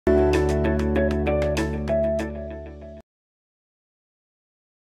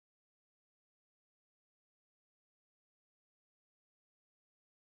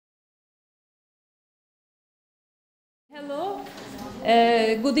Hello,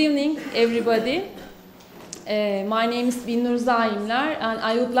 good evening everybody. My name is Binnur Zaimler and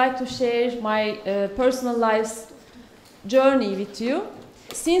I would like to share my personal life's journey with you.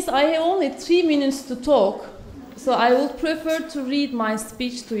 Since I have only 3 minutes to talk, so I would prefer to read my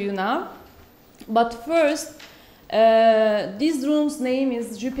speech to you now. But first, this room's name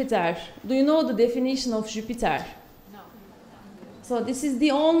is Jupiter. Do you know the definition of Jupiter? No. So this is the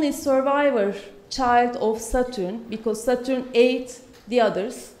only survivor child of Saturn, because Saturn ate the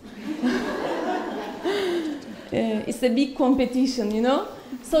others. It's a big competition, you know.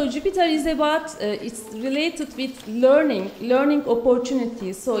 So Jupiter is about, it's related with learning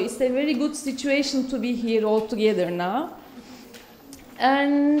opportunities. So it's a very good situation to be here all together now.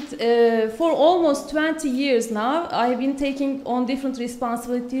 And for almost 20 years now, I've been taking on different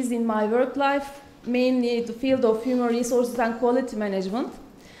responsibilities in my work life, mainly the field of human resources and quality management.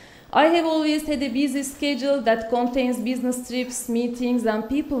 I have always had a busy schedule that contains business trips, meetings, and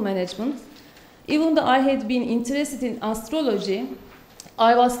people management. Even though I had been interested in astrology,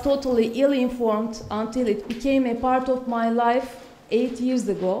 I was totally ill-informed until it became a part of my life 8 years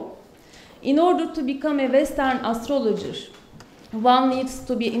ago. In order to become a Western astrologer, one needs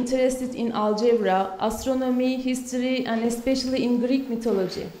to be interested in algebra, astronomy, history, and especially in Greek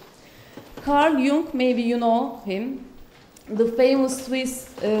mythology. Carl Jung, maybe you know him, the famous Swiss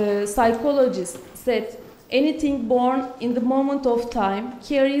psychologist, said, anything born in the moment of time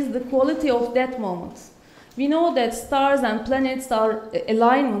carries the quality of that moment. We know that stars and planets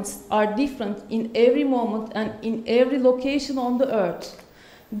alignments are different in every moment and in every location on the earth.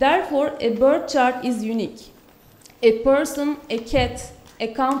 Therefore, a birth chart is unique. A person, a cat, a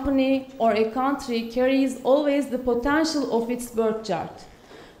company, or a country carries always the potential of its birth chart.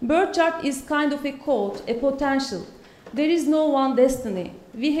 Birth chart is kind of a code, a potential. There is no one destiny.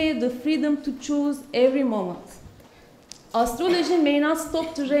 We have the freedom to choose every moment. Astrology may not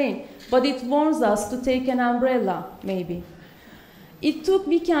stop the rain, but it warns us to take an umbrella, maybe. I took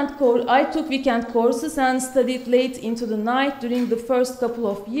weekend courses and studied late into the night during the first couple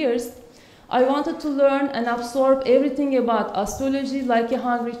of years. I wanted to learn and absorb everything about astrology like a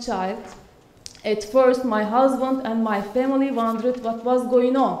hungry child. At first, my husband and my family wondered what was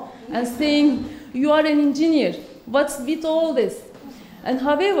going on and saying, "You are an engineer. What's with all this?" And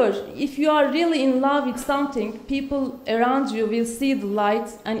however, if you are really in love with something, people around you will see the light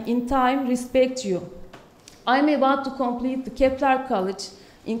and in time respect you. I'm about to complete the Kepler College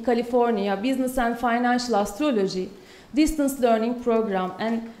in California, Business and Financial Astrology, distance learning program,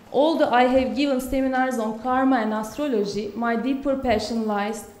 and although I have given seminars on karma and astrology, my deeper passion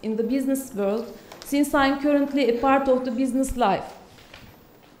lies in the business world, since I'm currently a part of the business life.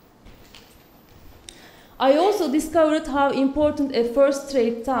 I also discovered how important a first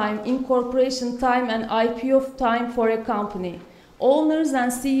trade time, incorporation time, and IPO time for a company. Owners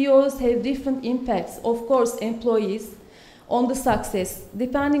and CEOs have different impacts, of course, employees, on the success,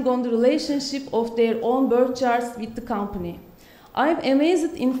 depending on the relationship of their own birth charts with the company. I'm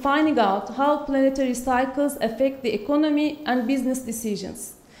amazed in finding out how planetary cycles affect the economy and business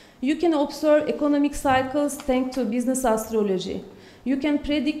decisions. You can observe economic cycles thanks to business astrology. You can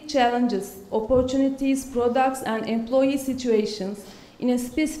predict challenges, opportunities, products, and employee situations in a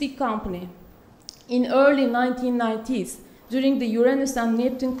specific company. In early 1990s, during the Uranus and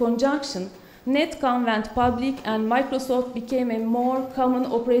Neptune conjunction, Netcom went public and Microsoft became a more common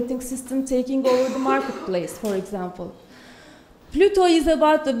operating system, taking over the marketplace, for example. Pluto is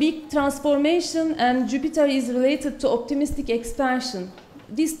about the big transformation and Jupiter is related to optimistic expansion.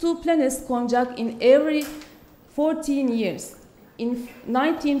 These two planets conjunct in every 14 years. In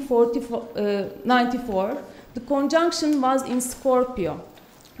 1994, the conjunction was in Scorpio,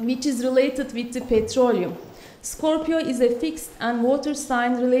 which is related with the petroleum. Scorpio is a fixed and water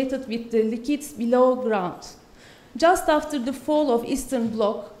sign related with the liquids below ground. Just after the fall of Eastern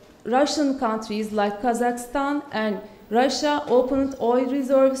Bloc, Russian countries like Kazakhstan and Russia opened oil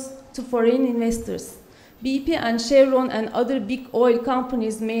reserves to foreign investors. BP and Chevron and other big oil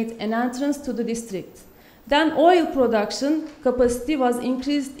companies made an entrance to the district. Then oil production capacity was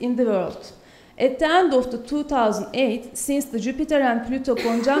increased in the world. At the end of 2008, since the Jupiter and Pluto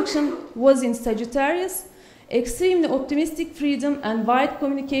conjunction was in Sagittarius, extremely optimistic freedom and wide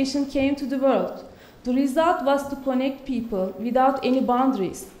communication came to the world. The result was to connect people without any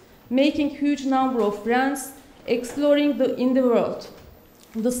boundaries, making huge number of brands, exploring in the world.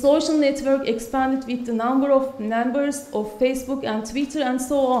 The social network expanded with the number of members of Facebook and Twitter and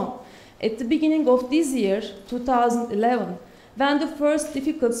so on. At the beginning of this year, 2011, when the first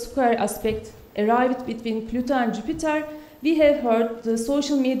difficult square aspect arrived between Pluto and Jupiter, We have heard the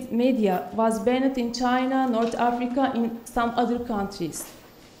social media was banned in China, North Africa, in some other countries.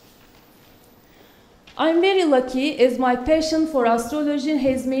 I'm very lucky as my passion for astrology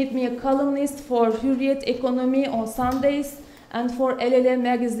has made me a columnist for Hürriyet Economy on Sundays and for LLA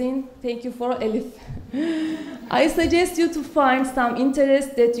magazine. Thank you for Elif. I suggest you to find some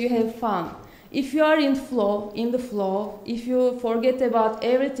interest that you have fun. If you are in the flow, if you forget about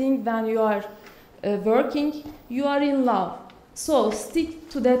everything when you are working, you are in love. So stick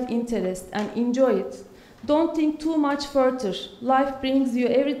to that interest and enjoy it. Don't think too much further. Life brings you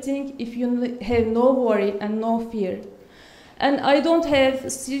everything if you have no worry and no fear. And I don't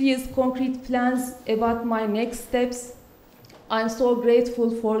have serious concrete plans about my next steps. I'm so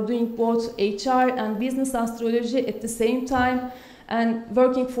grateful for doing both HR and business astrology at the same time and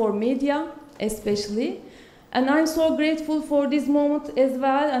working for media especially. And I'm so grateful for this moment as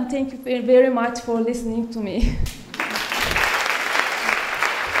well, and thank you very much for listening to me.